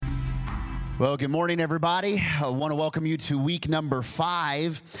Well, good morning, everybody. I want to welcome you to week number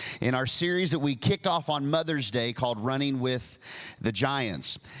 5 in our series that we kicked off on Mother's Day called Running with the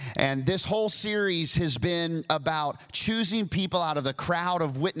Giants. And this whole series has been about choosing people out of the crowd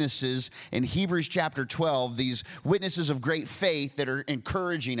of witnesses in Hebrews chapter 12, these witnesses of great faith that are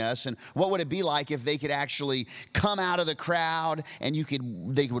encouraging us. And what would it be like if they could actually come out of the crowd and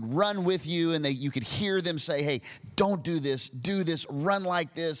they would run with you and you could hear them say, hey, don't do this, run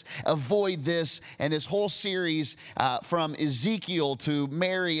like this, avoid this. And this whole series from Ezekiel to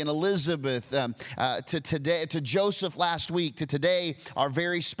Mary and Elizabeth to today, to Joseph last week, to today, our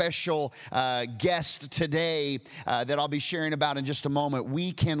very special guest today that I'll be sharing about in just a moment.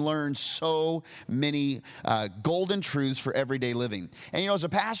 We can learn so many golden truths for everyday living. And you know, as a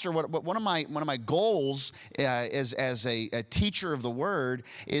pastor, one of my goals as a teacher of the Word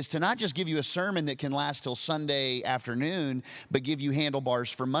is to not just give you a sermon that can last till Sunday afternoon, but give you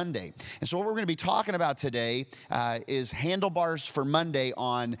handlebars for Monday. And so what we're going to be talking about today is handlebars for Monday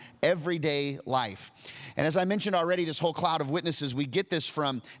on everyday life. And as I mentioned already, this whole cloud of witnesses, we get this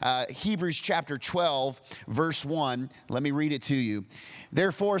from Hebrews chapter 12, verse 1. Let me read it to you.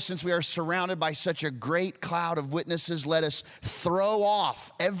 Therefore, since we are surrounded by such a great cloud of witnesses, let us throw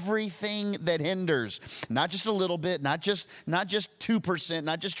off everything that hinders. Not just a little bit, not just 2%,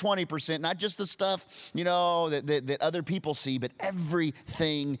 not just 20%, not just the stuff, you know, that other people see, but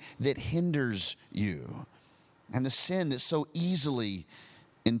everything that hinders you and the sin that so easily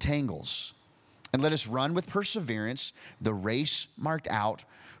entangles. And let us run with perseverance the race marked out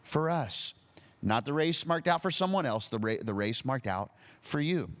for us. Not the race marked out for someone else, the race marked out for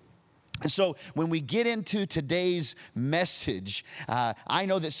you. And so when we get into today's message, I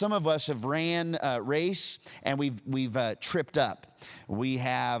know that some of us have ran a race and we've tripped up. We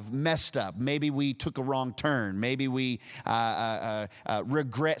have messed up. Maybe we took a wrong turn. Maybe we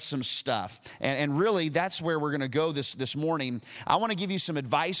regret some stuff. And really, that's where we're going to go this morning. I want to give you some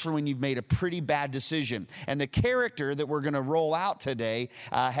advice for when you've made a pretty bad decision. And the character that we're going to roll out today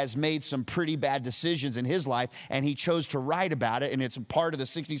has made some pretty bad decisions in his life, and he chose to write about it, and it's a part of the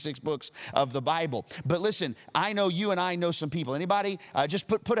 66 books of the Bible. But listen, I know you and I know some people. Anybody? Just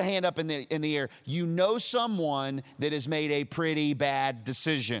put a hand up in the air. You know someone that has made a pretty bad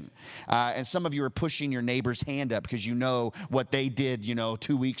decision. And some of you are pushing your neighbor's hand up because you know what they did,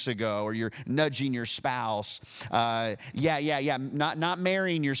 2 weeks ago, or you're nudging your spouse. Not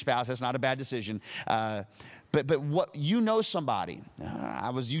marrying your spouse. That's not a bad decision. But what somebody.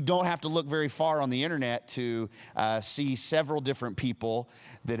 You don't have to look very far on the internet to see several different people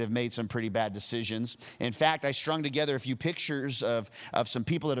that have made some pretty bad decisions. In fact, I strung together a few pictures of some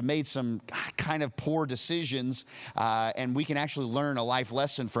people that have made some kind of poor decisions, and we can actually learn a life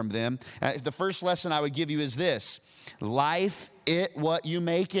lesson from them. The first lesson I would give you is this: life it what you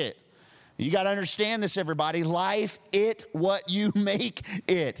make it. You got to understand this, everybody. Life, it what you make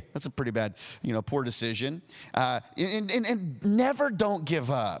it. That's a pretty bad, poor decision. And never don't give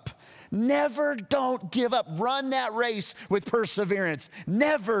up. Never don't give up. Run that race with perseverance.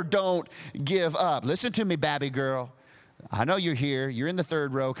 Never don't give up. Listen to me, Babby girl. I know you're here. You're in the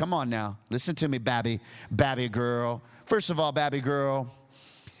third row. Come on now. Listen to me, Babby girl. First of all, Babby girl,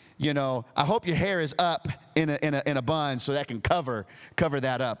 I hope your hair is up in a bun so that can cover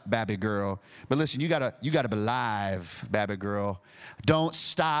that up, Babby girl. But listen, you gotta be live, Babby girl. Don't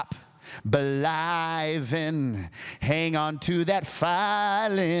stop believing. Hang on to that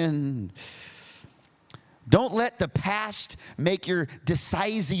filing. Don't let the past make your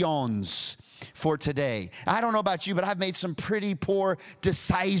decisions for today. I don't know about you, but I've made some pretty poor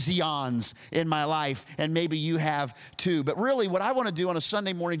decisions in my life, and maybe you have too. But really, what I want to do on a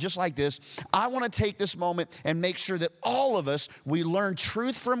Sunday morning just like this, I want to take this moment and make sure that all of us, we learn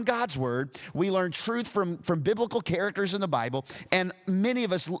truth from God's Word, we learn truth from biblical characters in the Bible, and many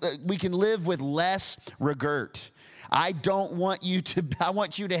of us, we can live with less regret. I want you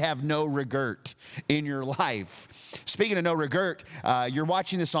to have no regret in your life. Speaking of no regret, you're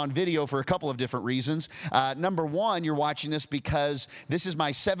watching this on video for a couple of different reasons. Number one, you're watching this because this is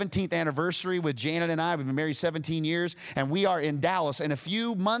my 17th anniversary with Janet and I. We've been married 17 years, and we are in Dallas. And a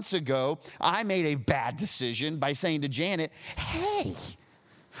few months ago, I made a bad decision by saying to Janet, hey,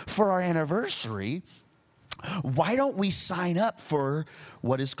 for our anniversary, why don't we sign up for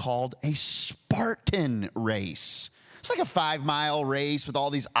what is called a Spartan race? It's like a 5-mile race with all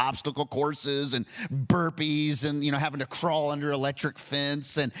these obstacle courses and burpees and, having to crawl under electric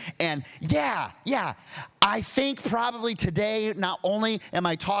fence. And yeah, I think probably today, not only am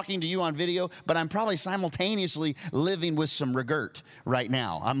I talking to you on video, but I'm probably simultaneously living with some regret right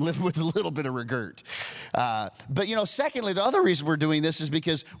now. I'm living with a little bit of regret. But secondly, the other reason we're doing this is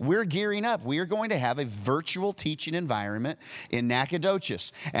because we're gearing up. We are going to have a virtual teaching environment in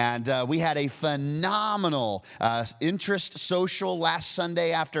Nacogdoches. And we had a phenomenal interest social last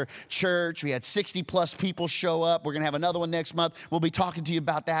Sunday after church. We had 60 plus people show up. We're going to have another one next month. We'll be talking to you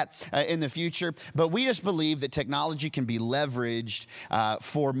about that in the future. But we just believe that technology can be leveraged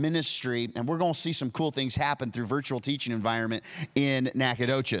for ministry, and we're going to see some cool things happen through virtual teaching environment in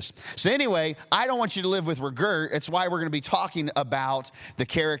Nacogdoches. So anyway, I don't want you to live with regret. It's why we're going to be talking about the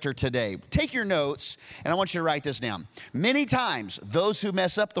character today. Take your notes, and I want you to write this down. Many times, those who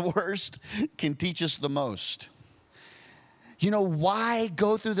mess up the worst can teach us the most. Why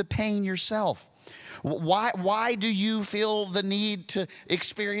go through the pain yourself? Why do you feel the need to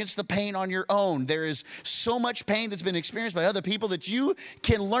experience the pain on your own? There is so much pain that's been experienced by other people that you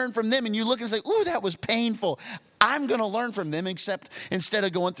can learn from them, and you look and say, ooh, that was painful. I'm going to learn from them instead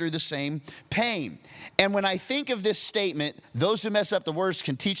of going through the same pain. And when I think of this statement, those who mess up the worst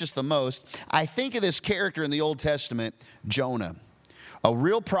can teach us the most, I think of this character in the Old Testament, Jonah, a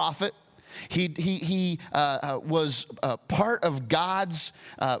real prophet. He was part of God's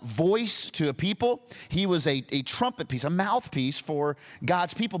voice to a people. He was a trumpet piece, a mouthpiece for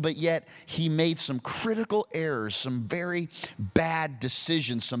God's people, but yet he made some critical errors, some very bad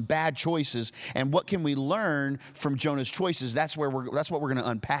decisions, some bad choices. And what can we learn from Jonah's choices? That's what we're going to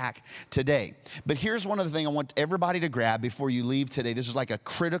unpack today. But here's one of the things I want everybody to grab before you leave today. This is like a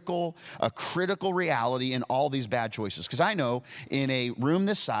critical reality in all these bad choices. Because I know in a room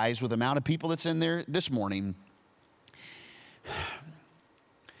this size with the amount of people that's in there this morning,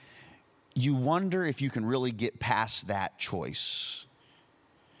 you wonder if you can really get past that choice.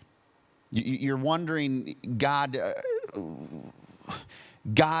 You're wondering, God,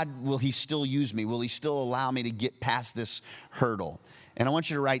 will he still use me? Will he still allow me to get past this hurdle? And I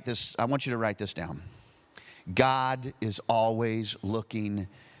want you to write this down. God is always looking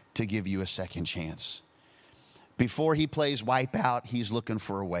to give you a second chance. Before he plays wipeout, he's looking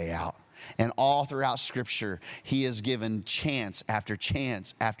for a way out. And all throughout Scripture, he has given chance after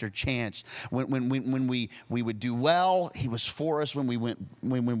chance after chance. When we would do well, he was for us. When we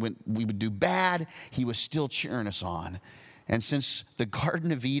would do bad, he was still cheering us on. And since the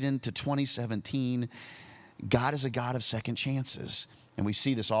Garden of Eden to 2017, God is a God of second chances. And we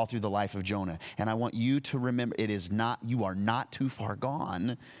see this all through the life of Jonah. And I want you to remember, you are not too far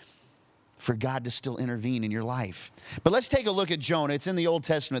gone for God to still intervene in your life. But let's take a look at Jonah. It's in the Old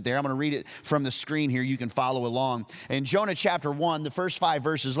Testament there. I'm going to read it from the screen here. You can follow along. In Jonah chapter 1, the first 5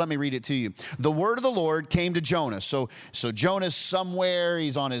 verses, let me read it to you. The word of the Lord came to Jonah. So Jonah's somewhere.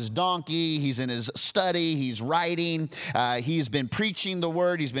 He's on his donkey. He's in his study. He's writing. He's been preaching the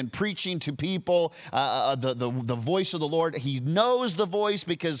word. He's been preaching to people the voice of the Lord. He knows the voice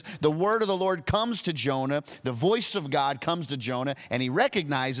because the word of the Lord comes to Jonah. The voice of God comes to Jonah, and he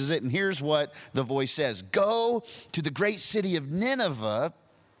recognizes it. And here's what the voice says. Go to the great city of Nineveh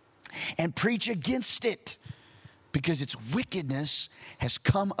and preach against it, because its wickedness has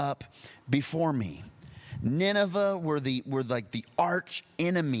come up before me. Nineveh were like the arch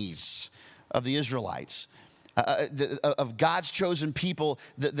enemies of the Israelites. Of God's chosen people,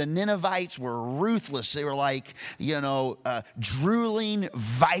 the Ninevites were ruthless. They were like, drooling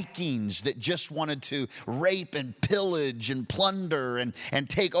Vikings that just wanted to rape and pillage and plunder and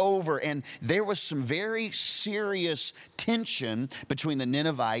take over. And there was some very serious tension between the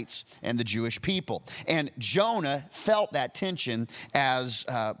Ninevites and the Jewish people. And Jonah felt that tension as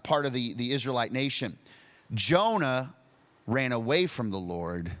part of the Israelite nation. Jonah ran away from the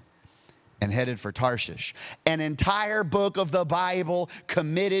Lord and headed for Tarshish. An entire book of the Bible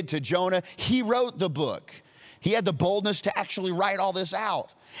committed to Jonah. He wrote the book. He had the boldness to actually write all this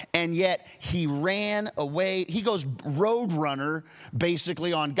out. And yet he ran away. He goes roadrunner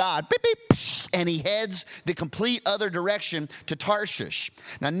basically on God. Beep, beep, psh, and he heads the complete other direction to Tarshish.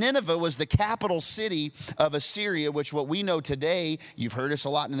 Now, Nineveh was the capital city of Assyria, which what we know today, you've heard us a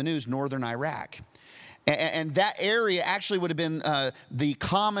lot in the news, northern Iraq. And that area actually would have been the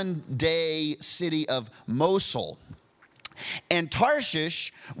common day city of Mosul. And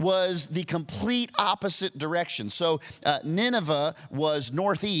Tarshish was the complete opposite direction. So Nineveh was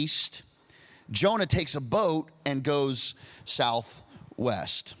northeast. Jonah takes a boat and goes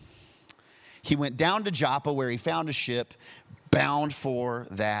southwest. He went down to Joppa, where he found a ship bound for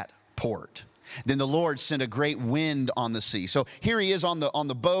that port. Then the Lord sent a great wind on the sea. So here he is on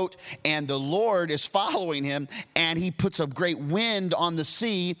the boat, and the Lord is following him, and he puts a great wind on the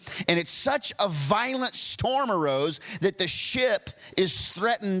sea, and it's such a violent storm arose that the ship is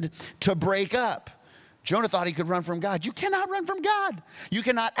threatened to break up. Jonah thought he could run from God. You cannot run from God. You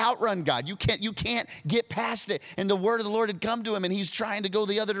cannot outrun God. You can't get past it. And the word of the Lord had come to him, and he's trying to go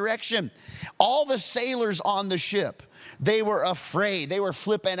the other direction. All the sailors on the ship, they were afraid. They were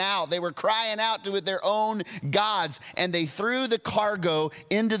flipping out. They were crying out to their own gods, and they threw the cargo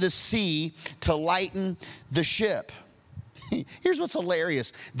into the sea to lighten the ship. Here's what's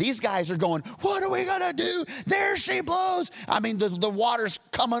hilarious. These guys are going, what are we going to do? There she blows. I mean, the water's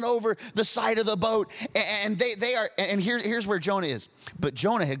coming over the side of the boat. And they are, and here's where Jonah is. But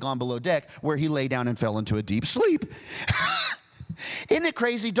Jonah had gone below deck where he lay down and fell into a deep sleep. Isn't it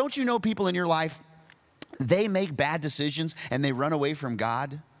crazy? Don't you know people in your life, they make bad decisions and they run away from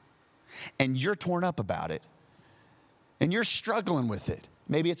God? And you're torn up about it. And you're struggling with it.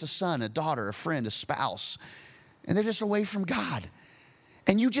 Maybe it's a son, a daughter, a friend, a spouse. And they're just away from God.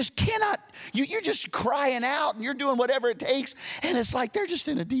 And you just cannot, you're just crying out and you're doing whatever it takes. And it's like they're just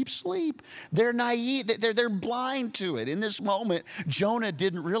in a deep sleep. They're naive. They're blind to it. In this moment, Jonah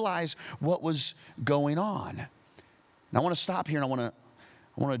didn't realize what was going on. Now, I want to stop here and I want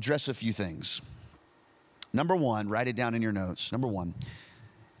to address a few things. Number one, write it down in your notes. Number one,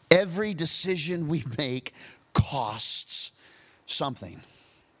 every decision we make costs something.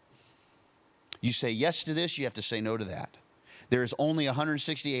 You say yes to this, you have to say no to that. There is only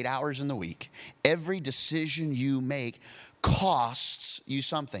 168 hours in the week. Every decision you make costs you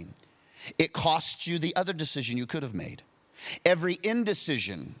something. It costs you the other decision you could have made. Every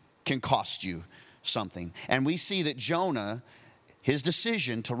indecision can cost you something. And we see that Jonah, his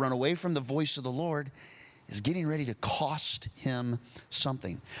decision to run away from the voice of the Lord, is getting ready to cost him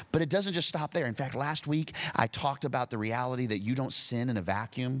something. But it doesn't just stop there. In fact, last week I talked about the reality that you don't sin in a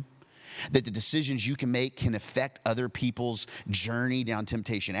vacuum. That the decisions you can make can affect other people's journey down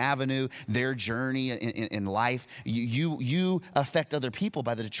Temptation Avenue, their journey in life. You affect other people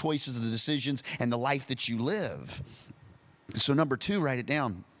by the choices of the decisions and the life that you live. So number two, write it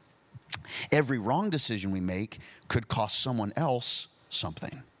down. Every wrong decision we make could cost someone else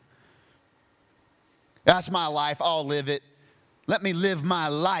something. That's my life. I'll live it. Let me live my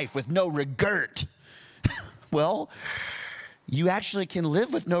life with no regret. Well, you actually can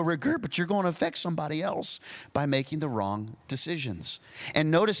live with no regret, but you're going to affect somebody else by making the wrong decisions.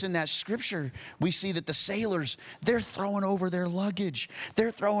 And notice in that scripture, we see that the sailors, they're throwing over their luggage.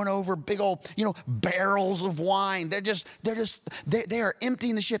 They're throwing over big old, barrels of wine. They are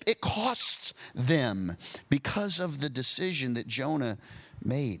emptying the ship. It costs them because of the decision that Jonah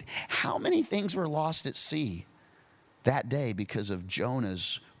made. How many things were lost at sea that day because of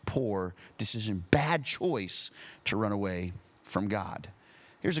Jonah's poor decision, bad choice to run away from God?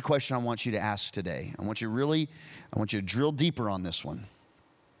 Here's a question I want you to ask today. I want you to drill deeper on this one.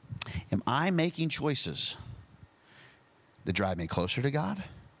 Am I making choices that drive me closer to God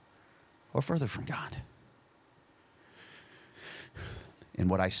or further from God? In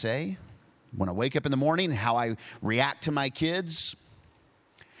what I say, when I wake up in the morning, how I react to my kids,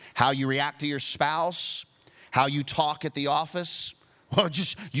 how you react to your spouse, how you talk at the office. Well,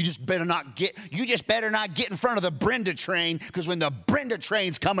 you just better not get in front of the Brenda train, because when the Brenda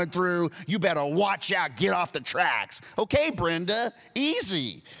train's coming through, you better watch out, get off the tracks. Okay, Brenda,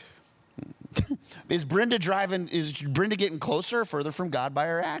 easy. Is Brenda getting closer or further from God by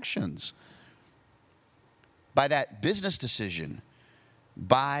her actions? By that business decision,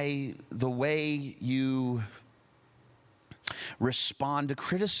 by the way you respond to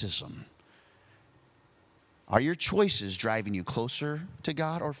criticism. Are your choices driving you closer to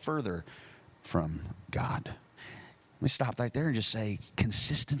God or further from God? Let me stop right there and just say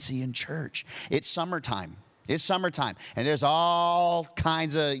consistency in church. It's summertime. It's summertime. And there's all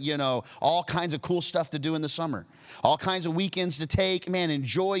kinds of cool stuff to do in the summer. All kinds of weekends to take. Man,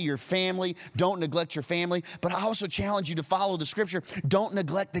 enjoy your family. Don't neglect your family. But I also challenge you to follow the scripture. Don't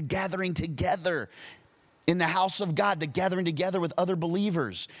neglect the gathering together in the house of God, the gathering together with other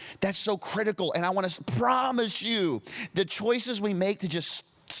believers. That's so critical. And I want to promise you, the choices we make to just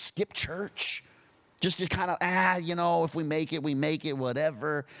skip church, just to kind of, if we make it,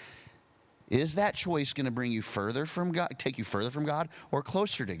 whatever. Is that choice going to bring you further from God, take you further from God or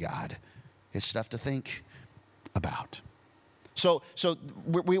closer to God? It's stuff to think about. So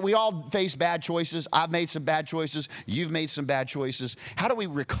we all face bad choices. I've made some bad choices. You've made some bad choices. How do we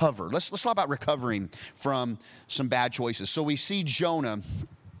recover? Let's talk about recovering from some bad choices. So we see Jonah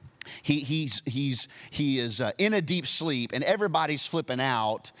He is in a deep sleep, and everybody's flipping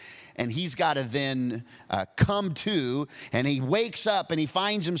out, and he's got to then come to, and he wakes up and he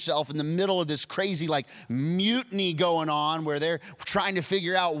finds himself in the middle of this crazy like mutiny going on where they're trying to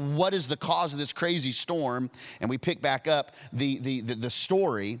figure out what is the cause of this crazy storm. And we pick back up the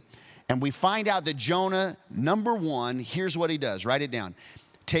story, and we find out that Jonah, number one, here's what he does. Write it down.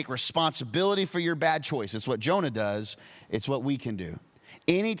 Take responsibility for your bad choice. It's what Jonah does. It's what we can do.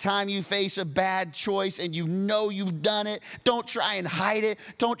 Anytime you face a bad choice and you know you've done it, don't try and hide it.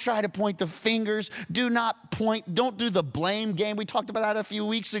 Don't try to point the fingers. Don't do the blame game. We talked about that a few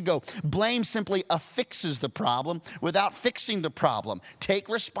weeks ago. Blame simply affixes the problem without fixing the problem. Take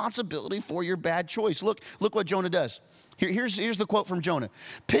responsibility for your bad choice. Look what Jonah does. Here's the quote from Jonah.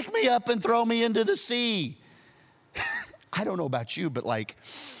 Pick me up and throw me into the sea. I don't know about you, but like,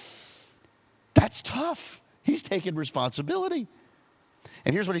 that's tough. He's taking responsibility.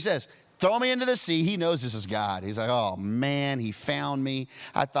 And here's what he says. Throw me into the sea. He knows this is God. He's like, oh, man, he found me.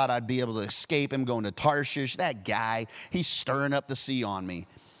 I thought I'd be able to escape him going to Tarshish. That guy, he's stirring up the sea on me.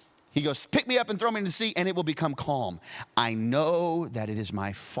 He goes, pick me up and throw me into the sea, and it will become calm. I know that it is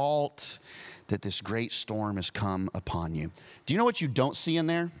my fault that this great storm has come upon you. Do you know what you don't see in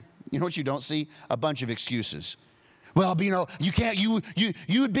there? You know what you don't see? A bunch of excuses. Well, you can't,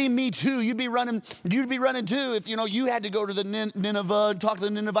 you'd be me too. You'd be running too if, you had to go to the Nineveh and talk to the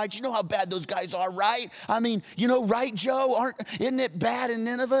Ninevites. You know how bad those guys are, right? I mean, right, Joe? Isn't it bad in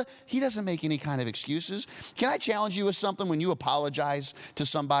Nineveh? He doesn't make any kind of excuses. Can I challenge you with something when you apologize to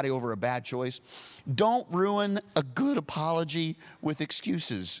somebody over a bad choice? Don't ruin a good apology with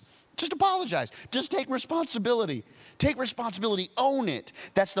excuses. Just apologize. Just take responsibility. Take responsibility. Own it.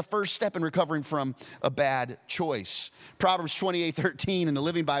 That's the first step in recovering from a bad choice. Proverbs 28:13 in the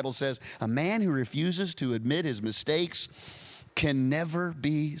Living Bible says, a man who refuses to admit his mistakes can never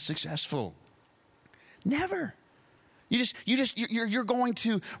be successful. Never. You're going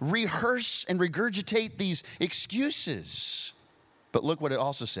to rehearse and regurgitate these excuses. But look what it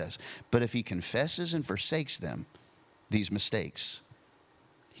also says. But if he confesses and forsakes them, these mistakes,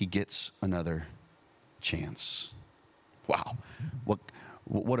 he gets another chance. Wow,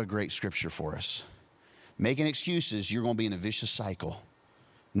 what a great scripture for us. Making excuses, you're going to be in a vicious cycle.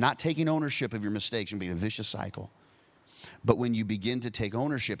 Not taking ownership of your mistakes, you're going to be in a vicious cycle. But when you begin to take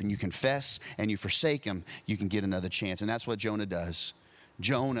ownership and you confess and you forsake them, you can get another chance. And that's what Jonah does.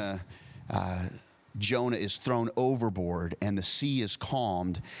 Jonah is thrown overboard and the sea is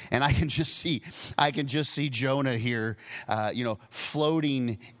calmed. And I can just see Jonah here,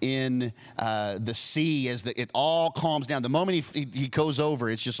 floating in the sea as it all calms down. The moment he goes over,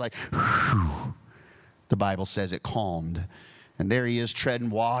 it's just like, whew, the Bible says it calmed. And there he is treading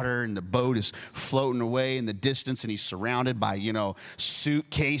water, and the boat is floating away in the distance, and he's surrounded by,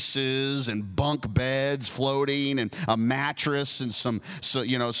 suitcases and bunk beds floating, and a mattress, and some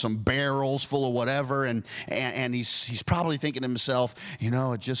barrels full of whatever. And he's probably thinking to himself,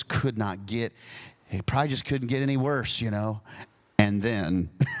 it just could not get, it probably just couldn't get any worse, And then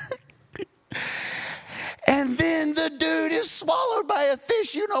And then the dude is swallowed by a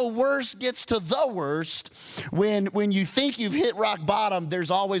fish. Worst gets to the worst. When you think you've hit rock bottom,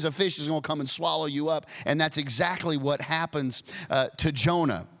 there's always a fish that's going to come and swallow you up. And that's exactly what happens to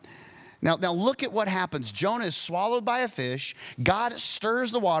Jonah. Now look at what happens. Jonah is swallowed by a fish. God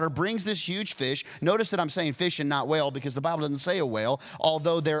stirs the water, brings this huge fish. Notice that I'm saying fish and not whale because the Bible doesn't say a whale,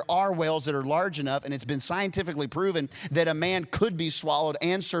 although there are whales that are large enough, and it's been scientifically proven that a man could be swallowed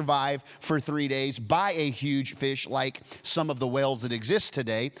and survive for 3 days by a huge fish like some of the whales that exist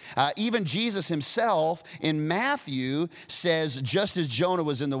today. Even Jesus himself in Matthew says, just as Jonah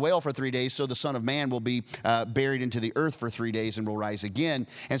was in the whale for 3 days, so the Son of Man will be buried into the earth for 3 days and will rise again.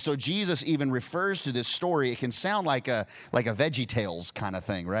 And so Jesus even refers to this story. It can sound like a VeggieTales kind of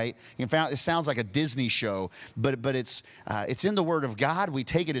thing, right? It sounds like a Disney show, but it's in the Word of God. We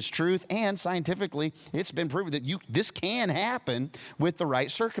take it as truth, and scientifically, it's been proven that this can happen with the right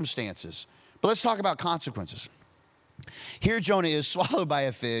circumstances. But let's talk about consequences. Here Jonah is swallowed by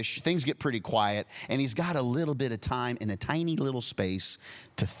a fish. Things get pretty quiet, and he's got a little bit of time in a tiny little space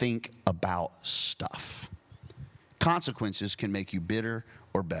to think about stuff. Consequences can make you bitter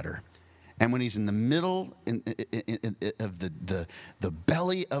or better. And when he's in the middle of the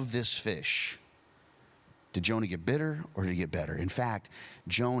belly of this fish, did Jonah get bitter or did he get better? In fact,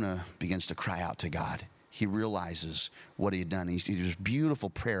 Jonah begins to cry out to God. He realizes what he had done. He does this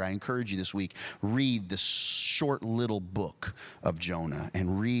beautiful prayer. I encourage you this week, read this short little book of Jonah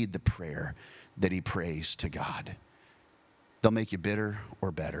and read the prayer that he prays to God. They'll make you bitter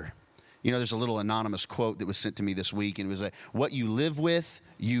or better. You know, there's a little anonymous quote that was sent to me this week, and it was like, what you live with,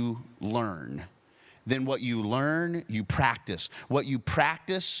 you learn. Then what you learn, you practice. What you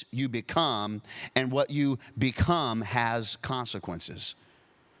practice, you become. And what you become has consequences.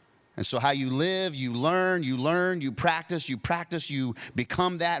 And so how you live, you learn, you practice, you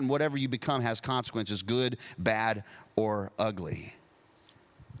become that. And whatever you become has consequences, good, bad, or ugly.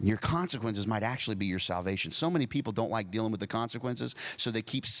 Your consequences might actually be your salvation. So many people don't like dealing with the consequences, so they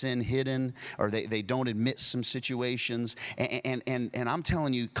keep sin hidden, or they don't admit some situations. And I'm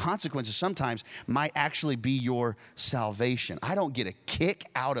telling you, consequences sometimes might actually be your salvation. I don't get a kick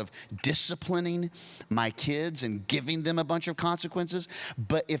out of disciplining my kids and giving them a bunch of consequences,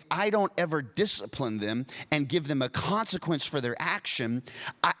 but if I don't ever discipline them and give them a consequence for their action,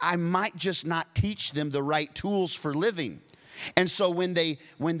 I might just not teach them the right tools for living. And so when they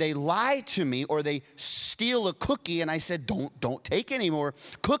lie to me or they steal a cookie and I said, don't take any more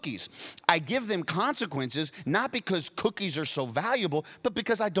cookies, I give them consequences, not because cookies are so valuable, but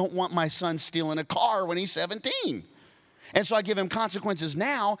because I don't want my son stealing a car when he's 17. And so I give him consequences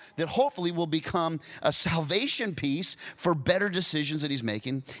now that hopefully will become a salvation piece for better decisions that he's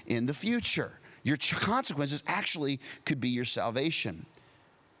making in the future. Your consequences actually could be your salvation.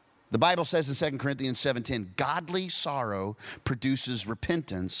 The Bible says in 2 Corinthians 7:10, godly sorrow produces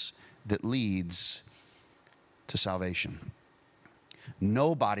repentance that leads to salvation.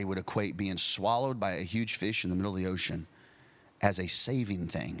 Nobody would equate being swallowed by a huge fish in the middle of the ocean as a saving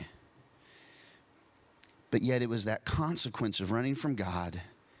thing. But yet it was that consequence of running from God.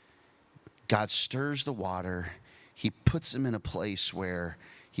 God stirs the water. He puts him in a place where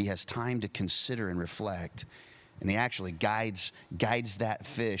he has time to consider and reflect. And he actually guides that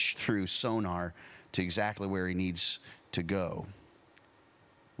fish through sonar to exactly where he needs to go.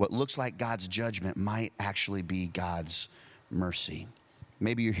 What looks like God's judgment might actually be God's mercy.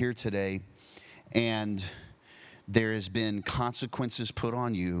 Maybe you're here today and there has been consequences put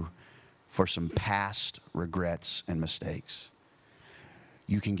on you for some past regrets and mistakes.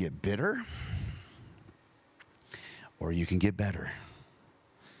 You can get bitter or you can get better.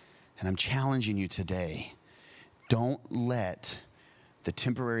 And I'm challenging you today. Don't let the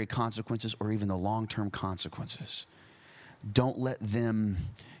temporary consequences or even the long-term consequences, don't let them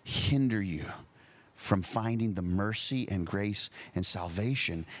hinder you from finding the mercy and grace and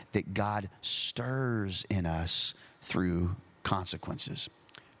salvation that God stirs in us through consequences.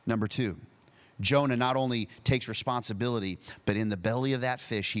 Number 2, Jonah not only takes responsibility, but in the belly of that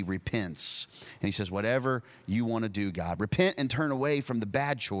fish, he repents. And he says, whatever you want to do, God, repent and turn away from the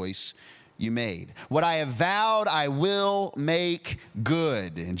bad choice you made. What I have vowed, I will make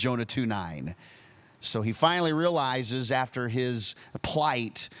good, in Jonah 2:9. So he finally realizes after his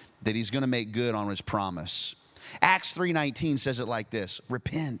plight that he's going to make good on his promise. Acts 3:19 says it like this: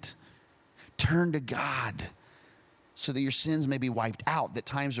 repent, turn to God, so that your sins may be wiped out, that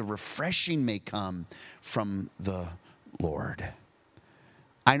times of refreshing may come from the Lord.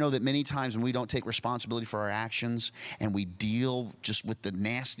 I know that many times when we don't take responsibility for our actions and we deal just with the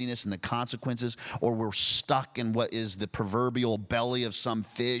nastiness and the consequences, or we're stuck in what is the proverbial belly of some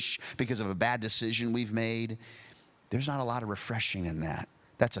fish because of a bad decision we've made, there's not a lot of refreshing in that.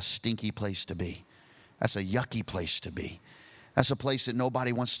 That's a stinky place to be. That's a yucky place to be. That's a place that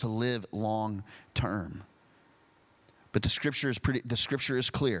nobody wants to live long term. But the scripture is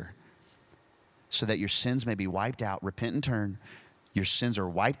clear. So that your sins may be wiped out, repent and turn. Your sins are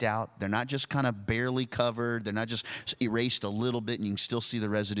wiped out. They're not just kind of barely covered. They're not just erased a little bit and you can still see the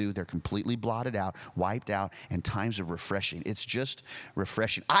residue. They're completely blotted out, wiped out, and times of refreshing. It's just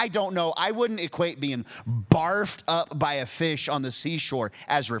refreshing. I don't know. I wouldn't equate being barfed up by a fish on the seashore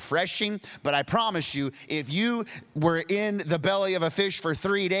as refreshing, but I promise you, if you were in the belly of a fish for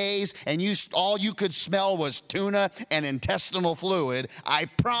 3 days and all you could smell was tuna and intestinal fluid, I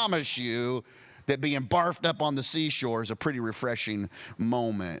promise you, that being barfed up on the seashore is a pretty refreshing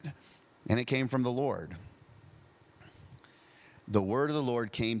moment. And it came from the Lord. The word of the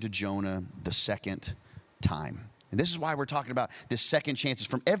Lord came to Jonah the second time. And this is why we're talking about this second chances.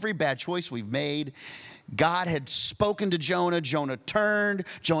 From every bad choice we've made, God had spoken to Jonah. Jonah turned.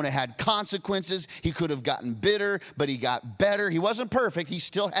 Jonah had consequences. He could have gotten bitter, but he got better. He wasn't perfect. He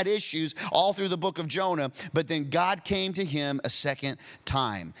still had issues all through the book of Jonah. But then God came to him a second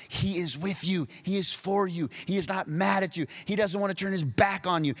time. He is with you. He is for you. He is not mad at you. He doesn't want to turn his back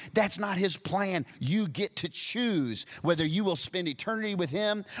on you. That's not his plan. You get to choose whether you will spend eternity with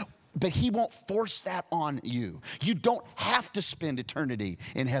him But he won't force that on you. You don't have to spend eternity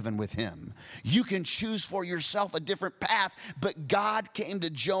in heaven with him. You can choose for yourself a different path, but God came to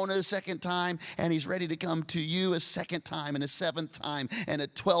Jonah a second time, and he's ready to come to you a second time, and a seventh time, and a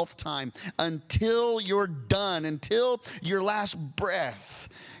 12th time, until you're done, until your last breath.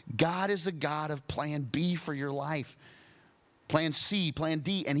 God is a God of plan B for your life, plan C, plan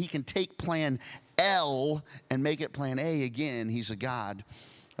D, and he can take plan L and make it plan A again. He's a God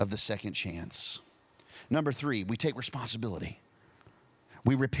of the second chance. Number 3, we take responsibility.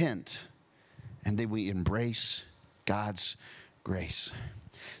 We repent, and then we embrace God's grace.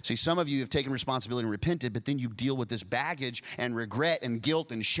 See, some of you have taken responsibility and repented, but then you deal with this baggage and regret and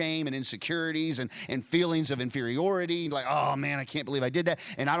guilt and shame and insecurities and feelings of inferiority. Like, oh man, I can't believe I did that.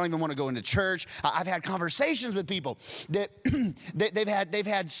 And I don't even want to go into church. I've had conversations with people that they've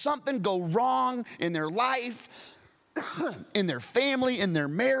had something go wrong in their life, in their family, in their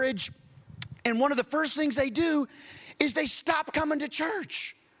marriage. And one of the first things they do is they stop coming to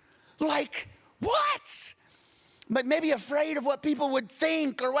church. Like, what? But maybe afraid of what people would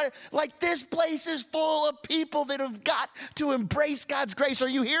think, or what. Like, this place is full of people that have got to embrace God's grace. Are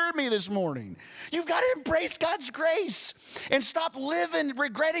you hearing me this morning? You've got to embrace God's grace and stop living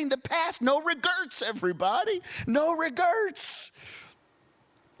regretting the past. No regrets, everybody. No regrets.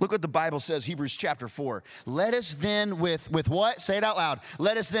 Look what the Bible says, Hebrews chapter 4. Let us then with what? Say it out loud.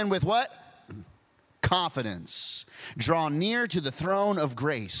 Let us then with what? Confidence draw near to the throne of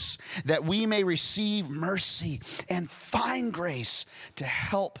grace, that we may receive mercy and find grace to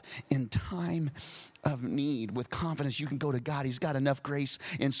help in time of need. With confidence, you can go to God. He's got enough grace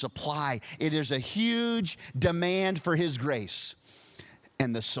in supply. It is a huge demand for his grace,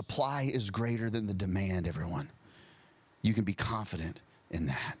 and the supply is greater than the demand, everyone. You can be confident in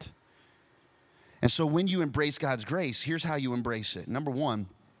that. And so when you embrace God's grace, here's how you embrace it. Number 1,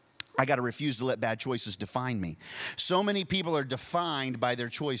 I got to refuse to let bad choices define me. So many people are defined by their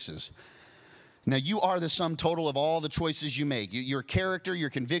choices. Now, you are the sum total of all the choices you make. Your character, your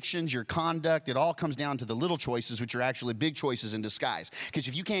convictions, your conduct, it all comes down to the little choices, which are actually big choices in disguise. Because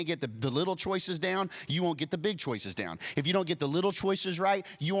if you can't get the little choices down, you won't get the big choices down. If you don't get the little choices right,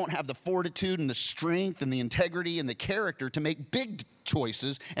 you won't have the fortitude and the strength and the integrity and the character to make big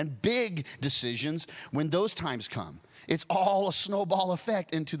choices and big decisions when those times come. It's all a snowball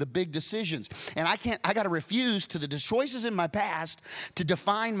effect into the big decisions. And I got to refuse to the choices in my past to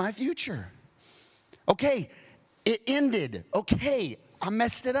define my future. Okay, it ended. Okay, I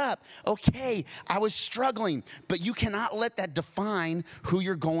messed it up. Okay, I was struggling. But you cannot let that define who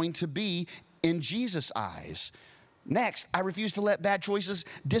you're going to be in Jesus' eyes. Next, I refuse to let bad choices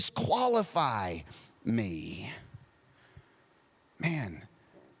disqualify me. Man,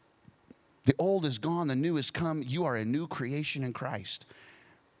 the old is gone, the new has come. You are a new creation in Christ.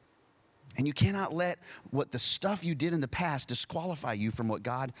 And you cannot let what the stuff you did in the past disqualify you from what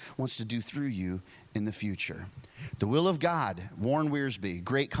God wants to do through you in the future. The will of God, Warren Wiersbe,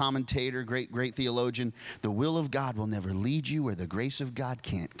 great commentator, great theologian, the will of God will never lead you where the grace of God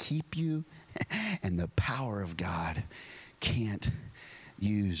can't keep you, and the power of God can't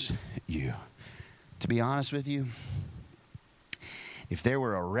use you. To be honest with you, if there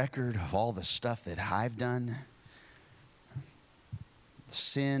were a record of all the stuff that I've done, the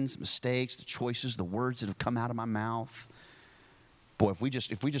sins, mistakes, the choices, the words that have come out of my mouth, boy, if we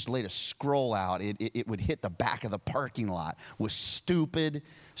just laid a scroll out, it would hit the back of the parking lot with stupid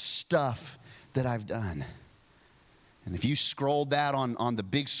stuff that I've done. And if you scrolled that on the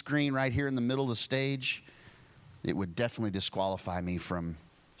big screen right here in the middle of the stage, it would definitely disqualify me from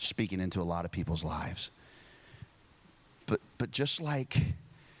speaking into a lot of people's lives. But just like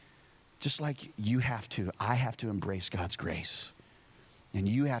you have to, I have to embrace God's grace. And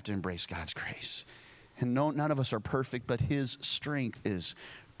you have to embrace God's grace. And no, none of us are perfect, but his strength is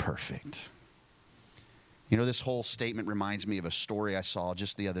perfect. You know, this whole statement reminds me of a story I saw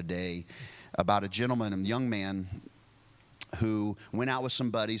just the other day about a gentleman, a young man, who went out with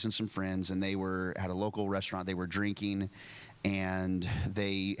some buddies and some friends, and they were at a local restaurant. They were drinking, and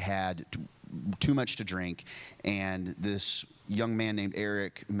they had too much to drink. And this young man named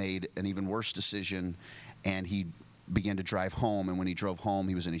Eric made an even worse decision, and he began to drive home. And when he drove home,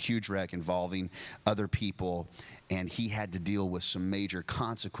 he was in a huge wreck involving other people, and he had to deal with some major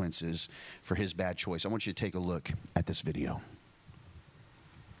consequences for his bad choice. I want you to take a look at this video.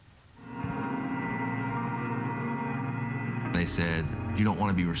 They said, you don't want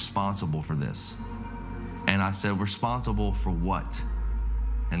to be responsible for this. And I said, responsible for what?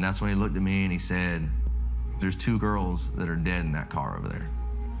 And that's when he looked at me and he said, there's 2 girls that are dead in that car over there.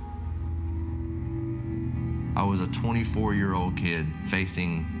 I was a 24-year-old kid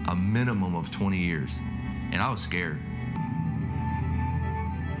facing a minimum of 20 years, and I was scared.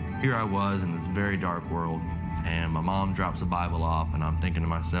 Here I was in this very dark world, and my mom drops the Bible off, and I'm thinking to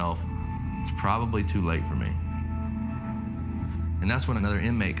myself, it's probably too late for me. And that's when another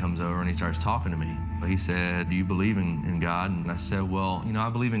inmate comes over and he starts talking to me. He said, do you believe in God? And I said, well, I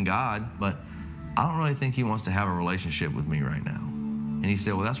believe in God, but I don't really think he wants to have a relationship with me right now. And he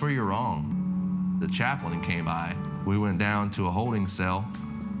said, well, that's where you're wrong. The chaplain came by. We went down to a holding cell,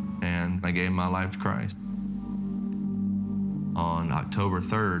 and I gave my life to Christ. On October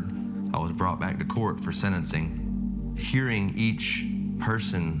 3rd, I was brought back to court for sentencing. Hearing each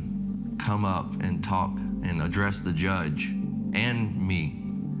person come up and talk and address the judge and me,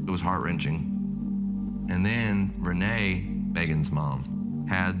 it was heart-wrenching. And then Renee, Megan's mom,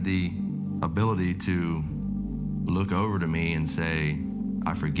 had the ability to look over to me and say,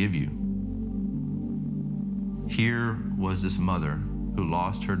 I forgive you. Here was this mother who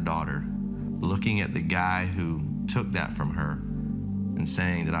lost her daughter looking at the guy who took that from her and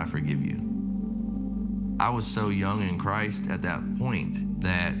saying that I forgive you. I was so young in Christ at that point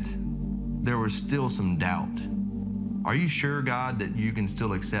that there was still some doubt. Are you sure, God, that you can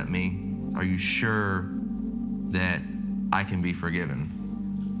still accept me? Are you sure that I can be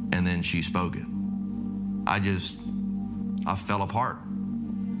forgiven? And then she spoke it. I fell apart.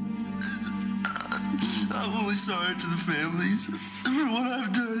 I'm only sorry to the families for what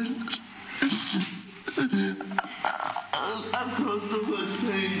I've done. I've caused so much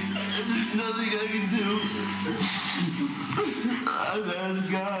pain, and there's nothing I can do. I've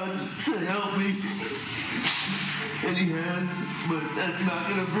asked God to help me, and He has, but that's not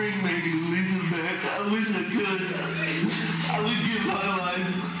going to bring Megan and Lisa back. I wish I could. I would give my life.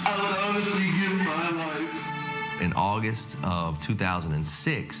 I would honestly give my life. In August of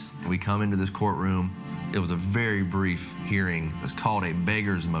 2006, we come into this courtroom. It was a very brief hearing. It's called a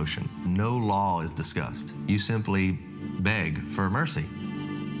beggar's motion. No law is discussed. You simply beg for mercy.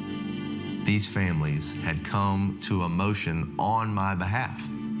 These families had come to a motion on my behalf.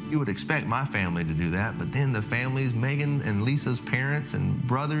 You would expect my family to do that, but then the families, Megan and Lisa's parents and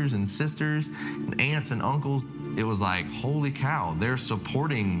brothers and sisters and aunts and uncles, it was like, holy cow, they're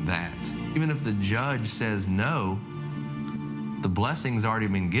supporting that. Even if the judge says no, the blessing's already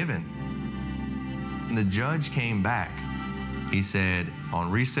been given. And the judge came back. He said,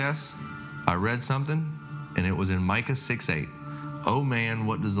 on recess, I read something, and it was in Micah 6:8. O man,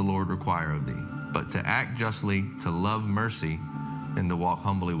 what does the Lord require of thee? But to act justly, to love mercy, and to walk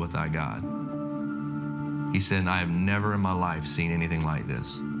humbly with thy God. He said, I have never in my life seen anything like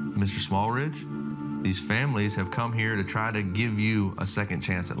this. Mr. Smallridge, these families have come here to try to give you a second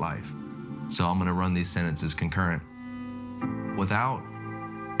chance at life. So I'm going to run these sentences concurrent. Without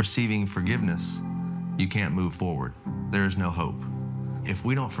receiving forgiveness, you can't move forward. There is no hope. If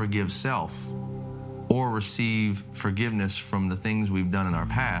we don't forgive self or receive forgiveness from the things we've done in our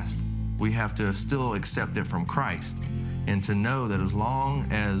past, we have to still accept it from Christ, and to know that as long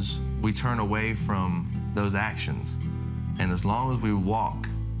as we turn away from those actions, and as long as we walk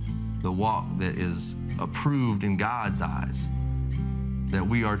the walk that is approved in God's eyes, that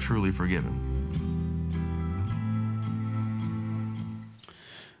we are truly forgiven.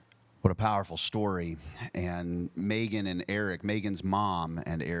 What a powerful story. And Megan and Eric, Megan's mom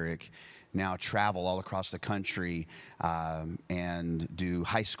and Eric, now travel all across the country and do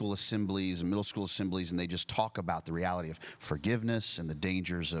high school assemblies and middle school assemblies, and they just talk about the reality of forgiveness and the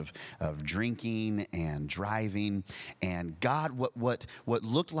dangers of drinking and driving. And God, what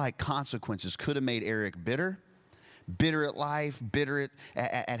looked like consequences could have made Eric bitter at life, bitter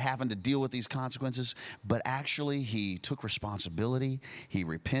at having to deal with these consequences. But actually, he took responsibility. He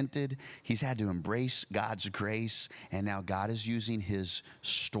repented. He's had to embrace God's grace. And now God is using his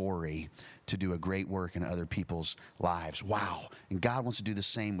story to do a great work in other people's lives. Wow. And God wants to do the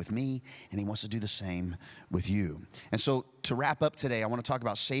same with me, and he wants to do the same with you. And so to wrap up today, I want to talk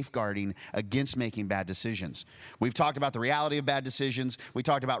about safeguarding against making bad decisions. We've talked about the reality of bad decisions. We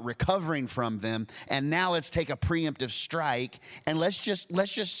talked about recovering from them. And now let's take a preemptive strike, and let's just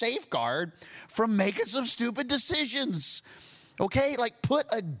safeguard from making some stupid decisions. Okay, like put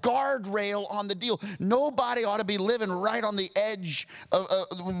a guardrail on the deal. Nobody ought to be living right on the edge.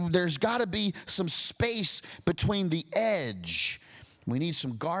 There's got to be some space between the edge. We need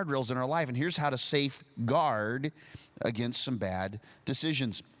some guardrails in our life, and here's how to safeguard against some bad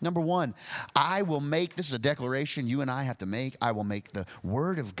decisions. Number one, this is a declaration you and I have to make. I will make the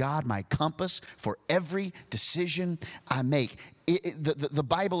word of God my compass for every decision I make. The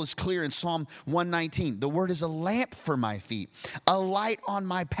Bible is clear in Psalm 119. The word is a lamp for my feet, a light on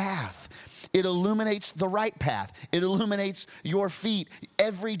my path. It illuminates the right path. It illuminates your feet.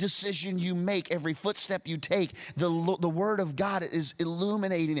 Every decision you make, every footstep you take, the Word of God is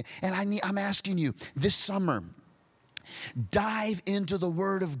illuminating it. And I'm asking you this summer, dive into the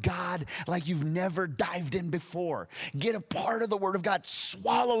Word of God like you've never dived in before. Get a part of the Word of God.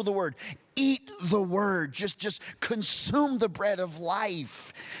 Swallow the Word. Eat the Word. Just consume the bread of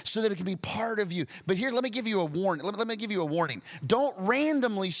life so that it can be part of you. But here, let me give you a warning. Let me give you a warning. Don't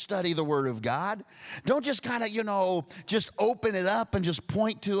randomly study the Word of God. Don't just kind of, just open it up and just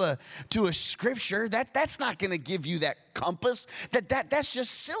point to a scripture. That's not going to give you that compass. That's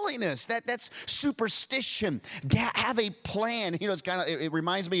just silliness. That's superstition. Have a plan. It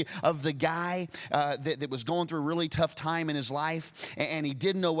reminds me of the guy that was going through a really tough time in his life, and he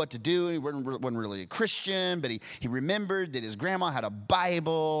didn't know what to do. He wasn't really a Christian, but he remembered that his grandma had a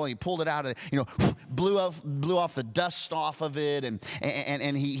Bible. He pulled it out of, blew off the dust off of it,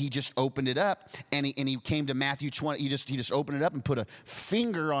 and he just opened it up, and he came to Matthew 20. He just opened it up and put a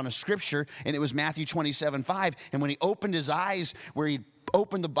finger on a scripture, and it was Matthew 27:5. And when he opened his eyes, where he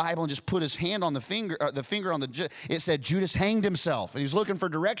opened the Bible and just put his hand on the finger on it said Judas hanged himself. And he's looking for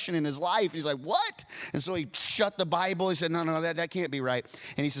direction in his life. He's like, what? And so he shut the Bible. He said, no, that can't be right.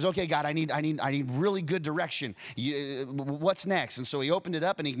 And he says, okay, God, I need really good direction. What's next? And so he opened it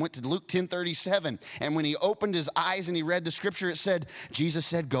up and he went to Luke 10:37. And when he opened his eyes and he read the scripture, it said, Jesus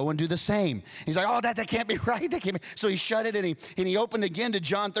said, go and do the same. He's like, oh, that can't be right. That can't be. So he shut it and he opened again to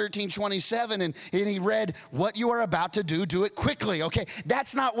John 13:27 and he read, what you are about to do it quickly. Okay.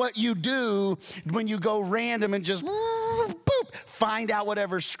 That's not what you do when you go random and just boop, find out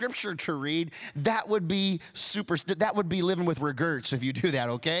whatever scripture to read. That would be living with regrets if you do that,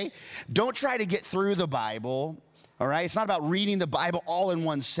 okay? Don't try to get through the Bible. All right, it's not about reading the Bible all in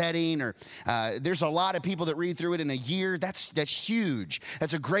one setting, or there's a lot of people that read through it in a year. That's huge.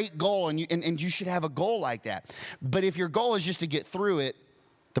 That's a great goal, and you should have a goal like that. But if your goal is just to get through it,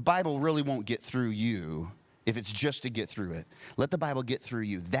 the Bible really won't get through you. If it's just to get through it, let the Bible get through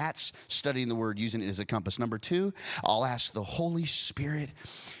you. That's studying the Word, using it as a compass. Number 2, I'll ask the Holy Spirit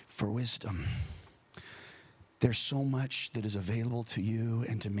for wisdom. There's so much that is available to you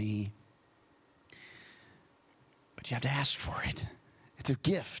and to me, but you have to ask for it. It's a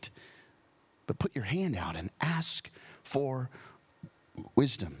gift, but put your hand out and ask for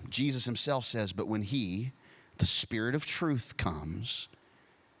wisdom. Jesus himself says, but when he, the Spirit of truth, comes,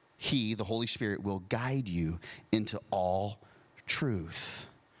 he, the Holy Spirit, will guide you into all truth.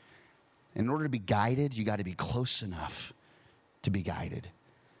 In order to be guided, you got to be close enough to be guided.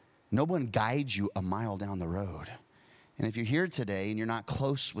 No one guides you a mile down the road. And if you're here today and you're not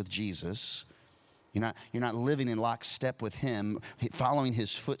close with Jesus, you're not living in lockstep with him, following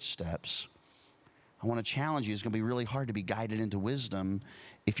his footsteps, I want to challenge you. It's going to be really hard to be guided into wisdom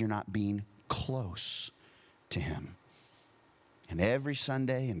if you're not being close to him. And every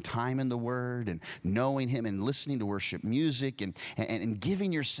Sunday and time in the Word and knowing him and listening to worship music and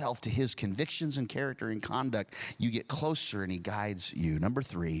giving yourself to his convictions and character and conduct, you get closer and he guides you. Number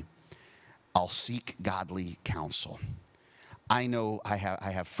 3, I'll seek godly counsel. I know I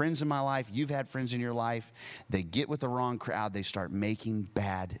have friends in my life. You've had friends in your life. They get with the wrong crowd. They start making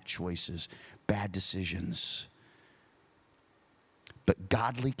bad choices, bad decisions. But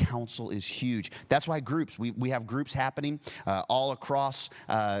godly counsel is huge. That's why groups, we have groups happening all across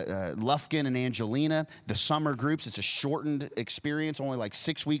Lufkin and Angelina. The summer groups, it's a shortened experience, only like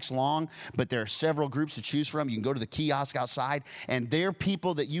 6 weeks long, but there are several groups to choose from. You can go to the kiosk outside, and they're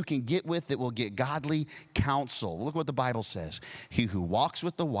people that you can get with that will get godly counsel. Look what the Bible says. He who walks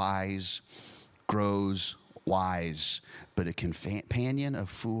with the wise grows wise, but a companion of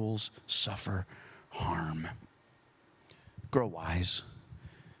fools suffer harm. Grow wise.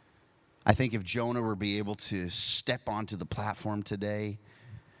 I think if Jonah were to be able to step onto the platform today,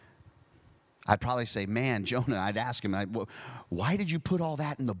 I'd probably say, man, Jonah, I'd ask him, why did you put all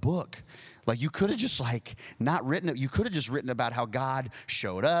that in the book? Like, you could have just not written it. You could have just written about how God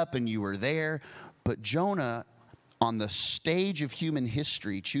showed up and you were there. But Jonah, on the stage of human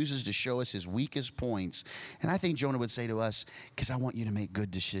history, chooses to show us his weakest points. And I think Jonah would say to us, because I want you to make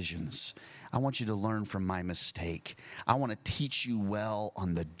good decisions. I want you to learn from my mistake. I want to teach you well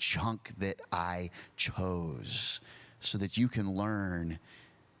on the junk that I chose so that you can learn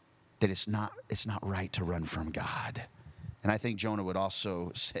that it's not right to run from God. And I think Jonah would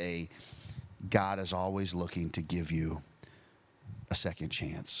also say, God is always looking to give you a second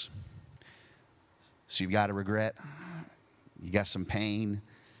chance. So you've got a regret, you got some pain,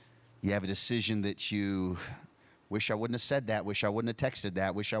 you have a decision that you wish I wouldn't have said that, wish I wouldn't have texted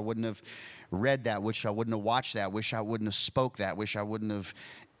that, wish I wouldn't have read that, wish I wouldn't have watched that, wish I wouldn't have spoke that, wish I wouldn't have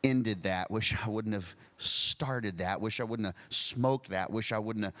ended that. Wish I wouldn't have started that. Wish I wouldn't have smoked that. Wish I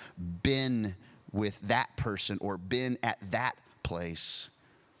wouldn't have been with that person or been at that place.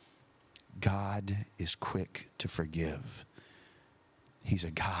 God is quick to forgive. He's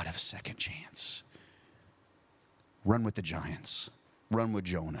a God of second chance. Run with the giants. Run with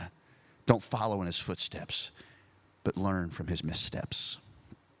Jonah. Don't follow in his footsteps, but learn from his missteps.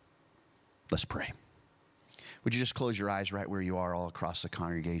 Let's pray. Would you just close your eyes right where you are all across the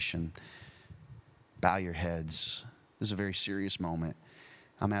congregation? Bow your heads. This is a very serious moment.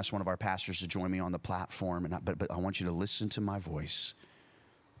 I'm going to ask one of our pastors to join me on the platform, but I want you to listen to my voice.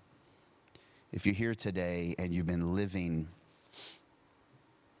 If you're here today and you've been living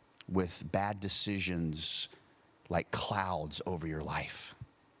with bad decisions like clouds over your life,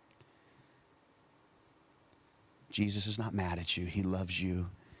 Jesus is not mad at you. He loves you.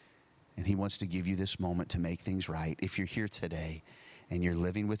 And he wants to give you this moment to make things right. If you're here today and you're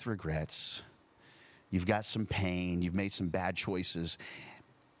living with regrets, you've got some pain, you've made some bad choices,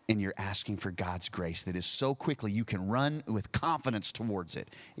 and you're asking for God's grace that is so quickly you can run with confidence towards it.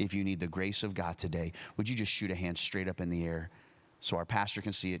 If you need the grace of God today, would you just shoot a hand straight up in the air so our pastor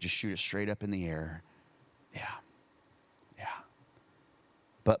can see it? Just shoot it straight up in the air. Yeah.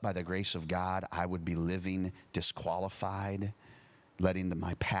 But by the grace of God, I would be living disqualified, letting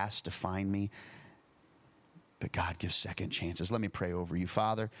my past define me. But God gives second chances. Let me pray over you.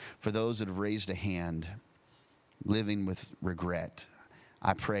 Father, for those that have raised a hand, living with regret,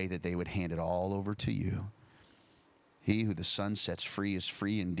 I pray that they would hand it all over to you. He who the Son sets free is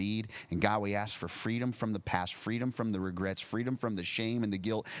free indeed. And God, we ask for freedom from the past, freedom from the regrets, freedom from the shame and the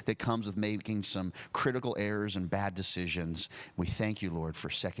guilt that comes with making some critical errors and bad decisions. We thank you, Lord, for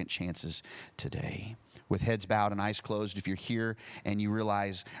second chances today. With heads bowed and eyes closed, if you're here and you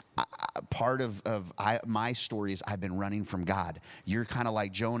realize part of my story is I've been running from God. You're kind of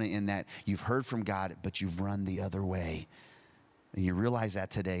like Jonah in that you've heard from God, but you've run the other way. And you realize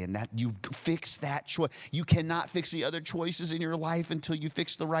that today, and that you fix that choice. You cannot fix the other choices in your life until you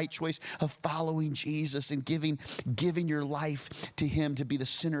fix the right choice of following Jesus and giving your life to him to be the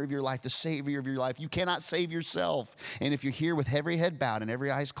center of your life, the savior of your life. You cannot save yourself. And if you're here with every head bowed and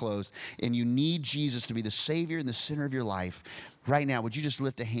every eyes closed, and you need Jesus to be the savior and the center of your life, right now, would you just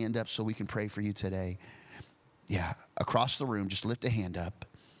lift a hand up so we can pray for you today? Yeah, across the room, just lift a hand up.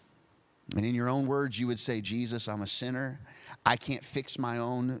 And in your own words, you would say, Jesus, I'm a sinner. I can't fix my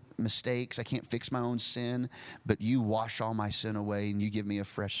own mistakes. I can't fix my own sin, but you wash all my sin away and you give me a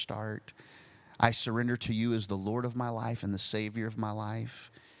fresh start. I surrender to you as the Lord of my life and the Savior of my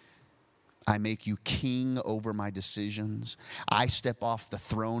life. I make you king over my decisions. I step off the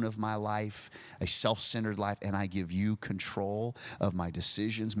throne of my life, a self-centered life, and I give you control of my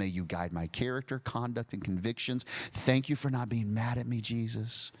decisions. May you guide my character, conduct, and convictions. Thank you for not being mad at me,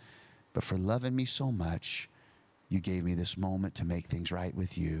 Jesus, but for loving me so much. You gave me this moment to make things right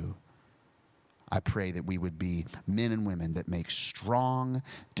with you. I pray that we would be men and women that make strong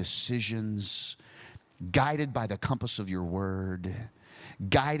decisions, guided by the compass of your word,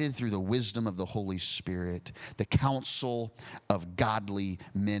 guided through the wisdom of the Holy Spirit, the counsel of godly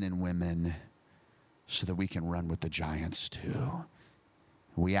men and women, so that we can run with the giants too.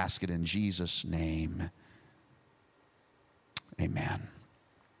 We ask it in Jesus' name. Amen.